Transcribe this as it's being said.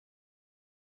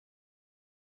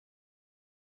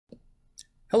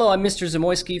Hello, I'm Mr.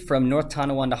 Zamoyski from North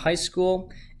Tonawanda High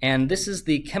School, and this is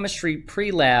the chemistry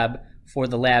pre-lab for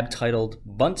the lab titled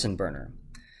Bunsen Burner.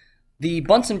 The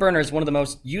Bunsen Burner is one of the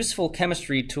most useful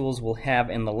chemistry tools we'll have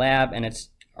in the lab, and it's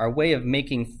our way of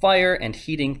making fire and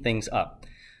heating things up.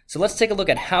 So let's take a look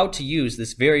at how to use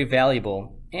this very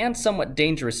valuable and somewhat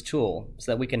dangerous tool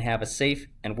so that we can have a safe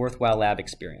and worthwhile lab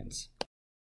experience.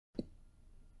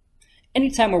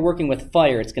 Anytime we're working with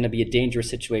fire, it's going to be a dangerous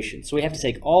situation, so we have to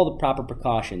take all the proper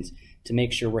precautions to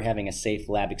make sure we're having a safe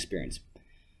lab experience.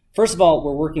 First of all,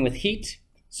 we're working with heat,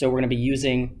 so we're going to be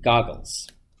using goggles.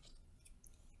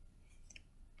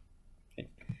 Okay.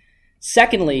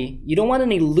 Secondly, you don't want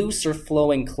any loose or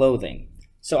flowing clothing.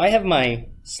 So I have my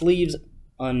sleeves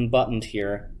unbuttoned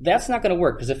here. That's not going to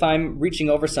work because if I'm reaching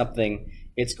over something,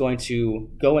 it's going to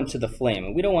go into the flame,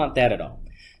 and we don't want that at all.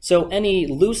 So any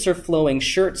loose or flowing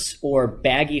shirts or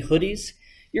baggy hoodies,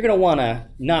 you're going to want to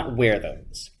not wear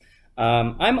those.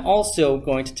 I'm also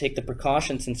going to take the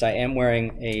precaution, since I am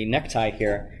wearing a necktie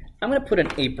here, I'm going to put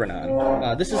an apron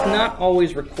on. This is not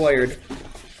always required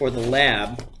for the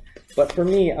lab, but for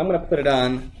me, I'm going to put it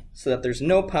on so that there's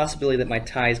no possibility that my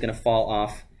tie is going to fall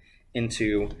off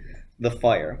into the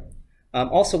fire.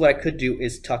 Also, what I could do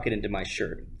is tuck it into my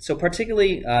shirt. So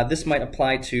particularly, this might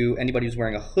apply to anybody who's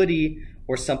wearing a hoodie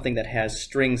or something that has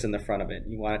strings in the front of it.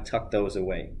 You want to tuck those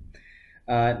away.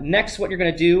 Next, what you're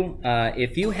going to do,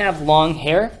 if you have long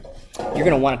hair, you're going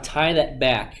to want to tie that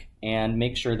back and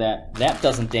make sure that that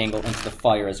doesn't dangle into the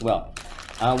fire as well.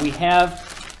 We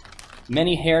have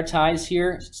many hair ties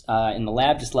here in the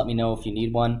lab. Just let me know if you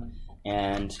need one,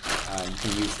 and you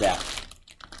can use that.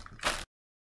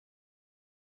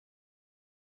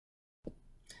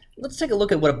 Let's take a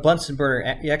look at what a Bunsen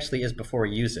burner actually is before we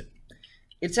use it.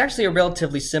 It's actually a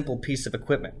relatively simple piece of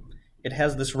equipment. It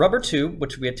has this rubber tube,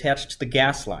 which we attach to the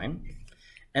gas line,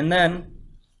 and then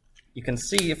you can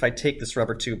see if I take this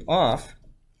rubber tube off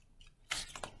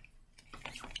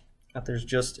that there's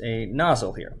just a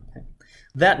nozzle here. Okay.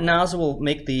 That nozzle will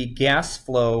make the gas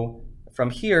flow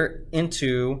from here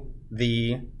into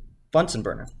the Bunsen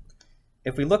burner.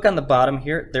 If we look on the bottom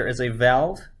here, there is a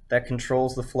valve that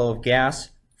controls the flow of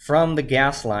gas from the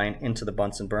gas line into the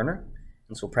Bunsen burner.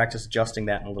 And so we'll practice adjusting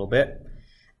that in a little bit.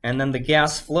 And then the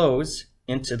gas flows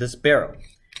into this barrel.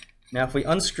 Now if we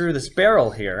unscrew this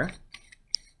barrel here,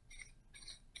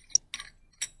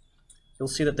 you'll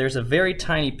see that there's a very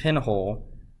tiny pinhole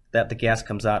that the gas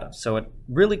comes out of. So it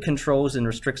really controls and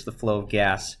restricts the flow of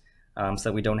gas so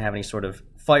that we don't have any sort of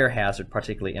fire hazard,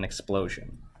 particularly an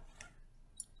explosion.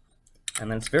 And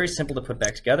then it's very simple to put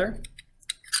back together.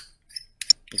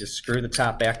 You just screw the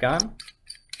top back on.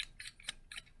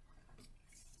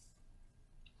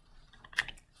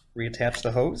 Reattach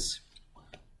the hose,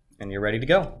 and you're ready to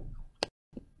go.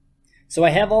 So I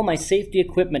have all my safety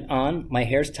equipment on. My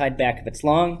hair's tied back if it's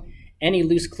long. Any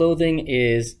loose clothing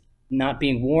is not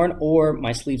being worn, or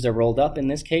my sleeves are rolled up in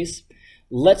this case.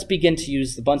 Let's begin to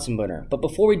use the Bunsen burner. But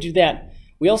before we do that,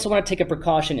 we also want to take a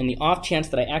precaution in the off chance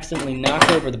that I accidentally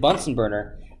knock over the Bunsen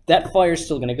burner. That fire is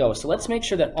still going to go. So let's make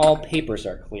sure that all papers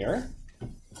are clear.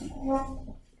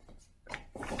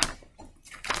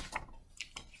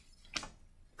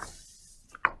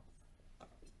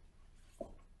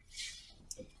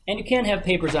 And you can have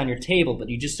papers on your table, but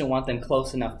you just don't want them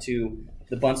close enough to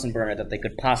the Bunsen burner that they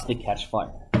could possibly catch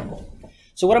fire.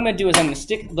 So what I'm going to do is I'm going to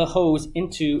stick the hose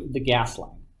into the gas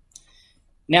line.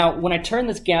 Now, when I turn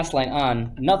this gas line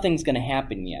on, nothing's going to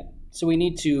happen yet. So we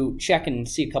need to check and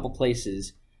see a couple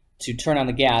places to turn on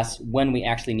the gas when we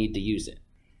actually need to use it.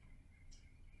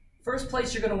 First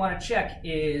place you're going to want to check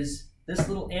is this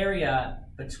little area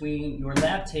between your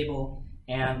lab table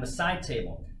and the side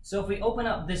table. So if we open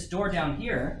up this door down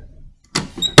here,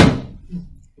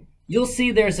 you'll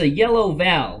see there's a yellow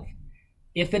valve.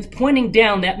 If it's pointing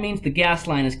down, that means the gas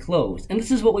line is closed. And this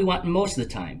is what we want most of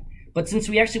the time. But since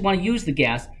we actually want to use the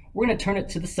gas, we're going to turn it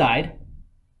to the side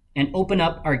and open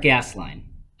up our gas line.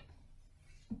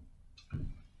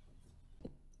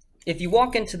 If you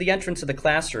walk into the entrance of the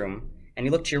classroom and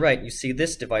you look to your right, you see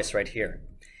this device right here.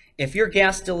 If your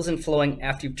gas still isn't flowing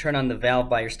after you've turned on the valve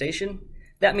by your station,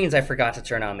 that means I forgot to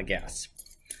turn on the gas.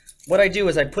 What I do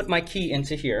is I put my key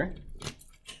into here,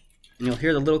 and you'll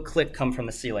hear the little click come from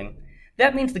the ceiling.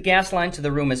 That means the gas line to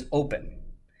the room is open.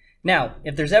 Now,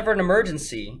 if there's ever an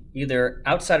emergency, either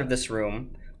outside of this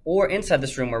room or inside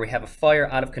this room where we have a fire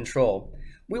out of control,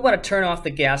 we want to turn off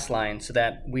the gas line so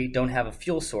that we don't have a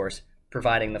fuel source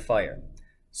providing the fire.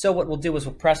 So what we'll do is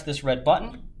we'll press this red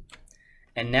button,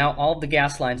 and now all of the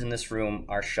gas lines in this room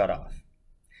are shut off.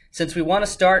 Since we want to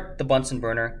start the Bunsen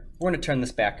burner, we're going to turn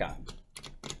this back on.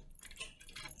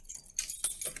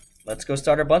 Let's go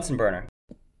start our Bunsen burner.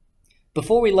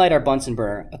 Before we light our Bunsen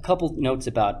burner, a couple notes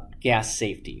about gas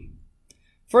safety.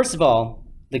 First of all,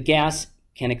 the gas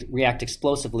can react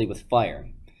explosively with fire,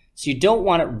 so you don't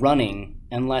want it running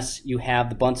unless you have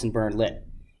the Bunsen burner lit.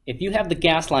 If you have the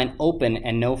gas line open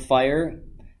and no fire,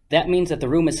 that means that the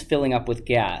room is filling up with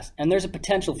gas, and there's a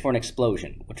potential for an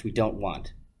explosion, which we don't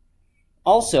want.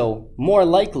 Also, more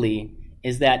likely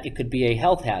is that it could be a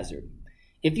health hazard.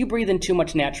 If you breathe in too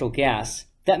much natural gas,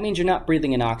 that means you're not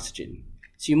breathing in oxygen.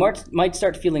 So you might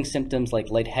start feeling symptoms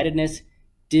like lightheadedness,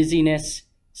 dizziness,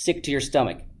 sick to your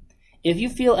stomach. If you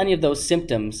feel any of those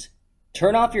symptoms,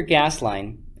 turn off your gas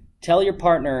line, tell your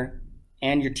partner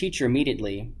and your teacher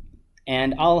immediately,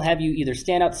 and I'll have you either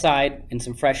stand outside in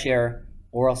some fresh air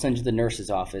or I'll send you to the nurse's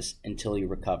office until you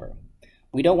recover.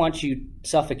 We don't want you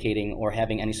suffocating or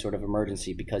having any sort of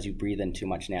emergency because you breathe in too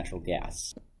much natural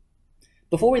gas.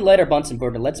 Before we light our Bunsen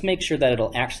burner, let's make sure that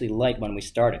it'll actually light when we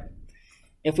start it.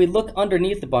 If we look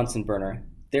underneath the Bunsen burner,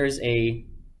 there's a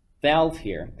valve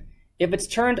here. If it's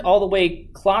turned all the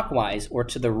way clockwise or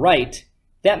to the right,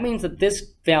 that means that this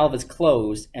valve is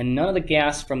closed and none of the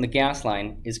gas from the gas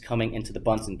line is coming into the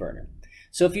Bunsen burner.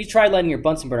 So if you try lighting your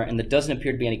Bunsen burner and there doesn't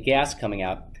appear to be any gas coming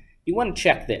out, you want to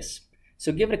check this.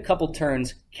 So give it a couple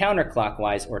turns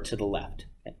counterclockwise or to the left.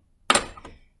 Okay.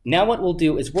 Now what we'll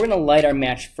do is we're going to light our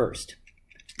match first.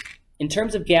 In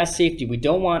terms of gas safety, we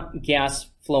don't want gas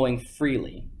flowing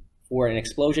freely for an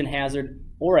explosion hazard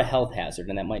or a health hazard,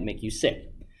 and that might make you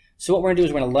sick. So what we're going to do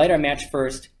is we're going to light our match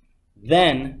first,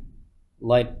 then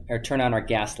light or turn on our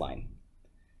gas line.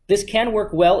 This can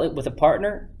work well with a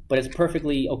partner, but it's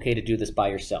perfectly okay to do this by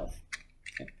yourself.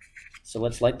 Okay. So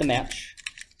let's light the match.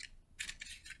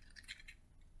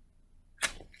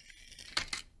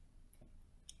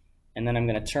 And then I'm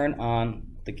going to turn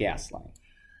on the gas line.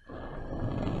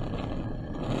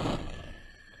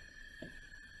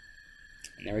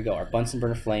 And there we go, our Bunsen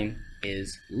burner flame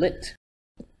is lit.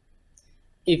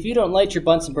 If you don't light your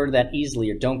Bunsen burner that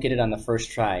easily or don't get it on the first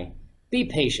try, be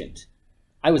patient.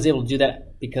 I was able to do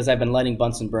that because I've been lighting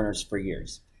Bunsen burners for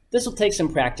years. This will take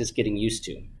some practice getting used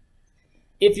to.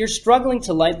 If you're struggling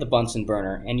to light the Bunsen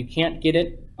burner and you can't get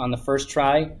it on the first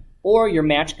try, or your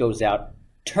match goes out,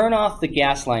 turn off the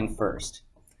gas line first.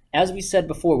 As we said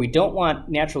before, we don't want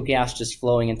natural gas just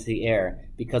flowing into the air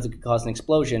because it could cause an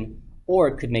explosion or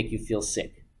it could make you feel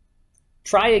sick.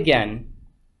 Try again,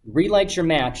 relight your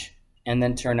match, and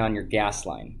then turn on your gas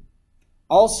line.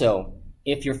 Also,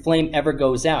 if your flame ever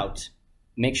goes out,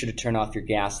 make sure to turn off your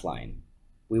gas line.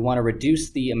 We want to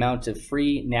reduce the amount of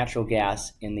free natural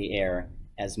gas in the air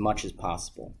as much as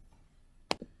possible.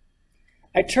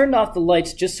 I turned off the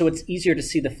lights just so it's easier to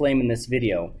see the flame in this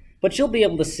video, but you'll be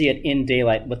able to see it in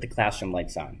daylight with the classroom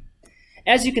lights on.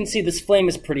 As you can see, this flame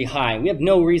is pretty high. We have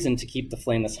no reason to keep the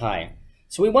flame this high.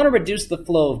 So we want to reduce the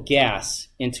flow of gas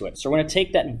into it. So we're going to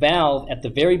take that valve at the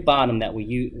very bottom that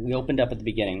we opened up at the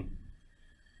beginning,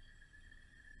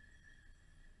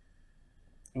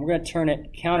 and we're going to turn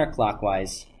it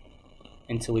counterclockwise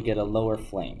until we get a lower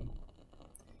flame.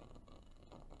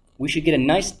 We should get a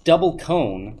nice double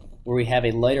cone where we have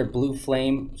a lighter blue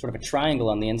flame, sort of a triangle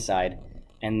on the inside,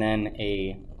 and then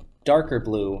a darker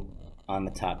blue on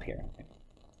the top here.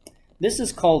 This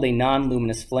is called a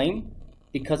non-luminous flame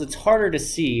because it's harder to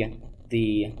see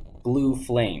the blue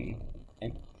flame.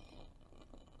 Okay?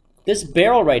 This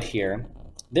barrel right here,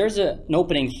 there's an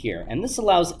opening here, and this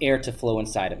allows air to flow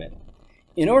inside of it.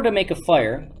 In order to make a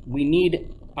fire, we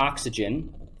need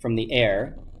oxygen from the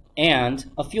air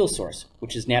and a fuel source,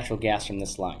 which is natural gas from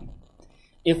this line.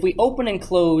 If we open and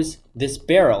close this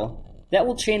barrel, that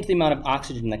will change the amount of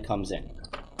oxygen that comes in.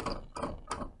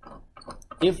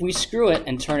 If we screw it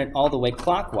and turn it all the way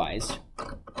clockwise,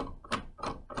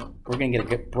 we're going to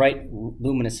get a bright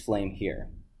luminous flame here.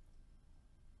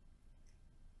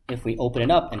 If we open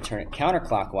it up and turn it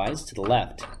counterclockwise to the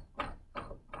left,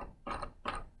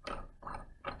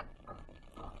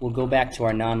 we'll go back to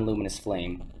our non-luminous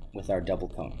flame with our double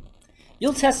cone.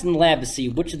 You'll test in the lab to see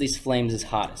which of these flames is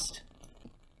hottest.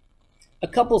 A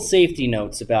couple safety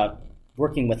notes about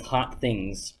working with hot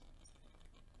things.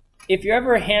 If you're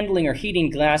ever handling or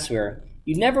heating glassware,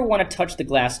 you never want to touch the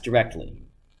glass directly,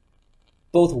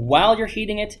 both while you're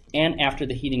heating it and after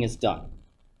the heating is done.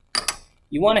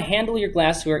 You want to handle your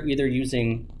glassware either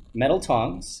using metal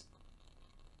tongs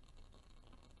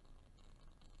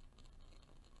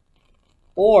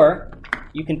or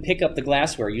you can pick up the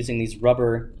glassware using these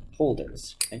rubber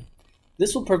holders. Okay?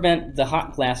 This will prevent the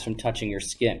hot glass from touching your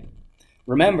skin.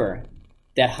 Remember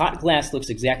that hot glass looks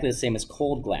exactly the same as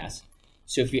cold glass,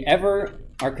 so if you ever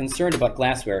are concerned about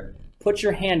glassware, put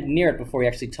your hand near it before you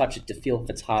actually touch it to feel if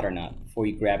it's hot or not before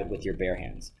you grab it with your bare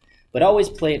hands. But always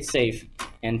play it safe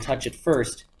and touch it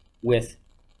first with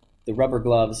the rubber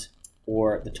gloves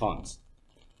or the tongs.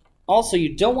 Also,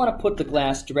 you don't want to put the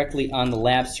glass directly on the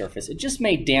lab surface. It just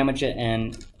may damage it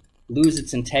and lose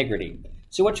its integrity.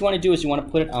 So what you want to do is you want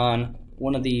to put it on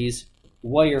one of these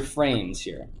wire frames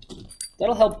here.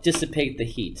 That'll help dissipate the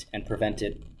heat and prevent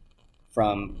it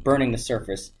from burning the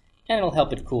surface, and it'll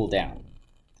help it cool down.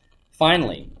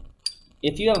 Finally,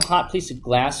 if you have a hot piece of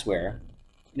glassware,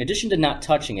 in addition to not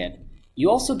touching it, you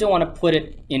also don't want to put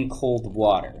it in cold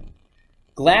water.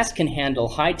 Glass can handle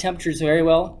high temperatures very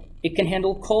well. It can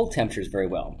handle cold temperatures very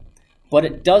well, but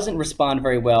it doesn't respond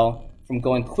very well from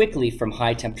going quickly from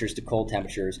high temperatures to cold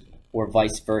temperatures or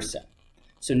vice versa.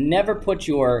 So never put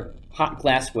your hot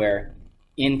glassware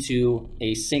into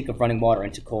a sink of running water,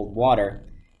 into cold water.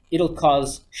 It'll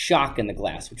cause shock in the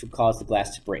glass, which will cause the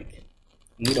glass to break.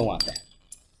 And we don't want that.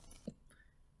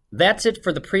 That's it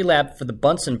for the pre-lab for the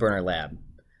Bunsen burner lab.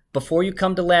 Before you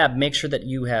come to lab, make sure that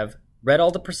you have read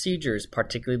all the procedures,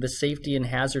 particularly the safety and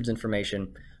hazards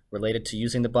information related to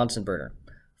using the Bunsen burner.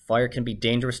 Fire can be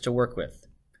dangerous to work with.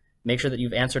 Make sure that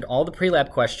you've answered all the pre-lab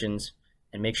questions,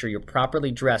 and make sure you're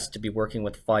properly dressed to be working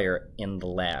with fire in the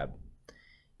lab.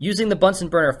 Using the Bunsen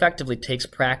burner effectively takes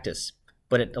practice,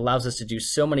 but it allows us to do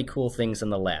so many cool things in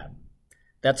the lab.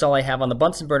 That's all I have on the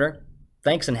Bunsen burner.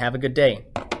 Thanks and have a good day.